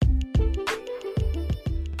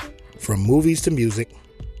From movies to music,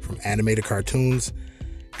 from animated cartoons,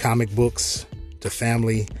 comic books, to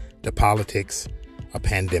family, to politics, a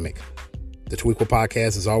pandemic. The Tweakle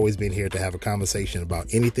Podcast has always been here to have a conversation about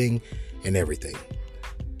anything and everything.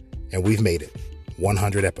 And we've made it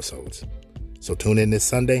 100 episodes. So tune in this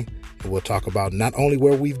Sunday and we'll talk about not only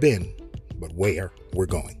where we've been, but where we're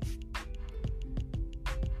going.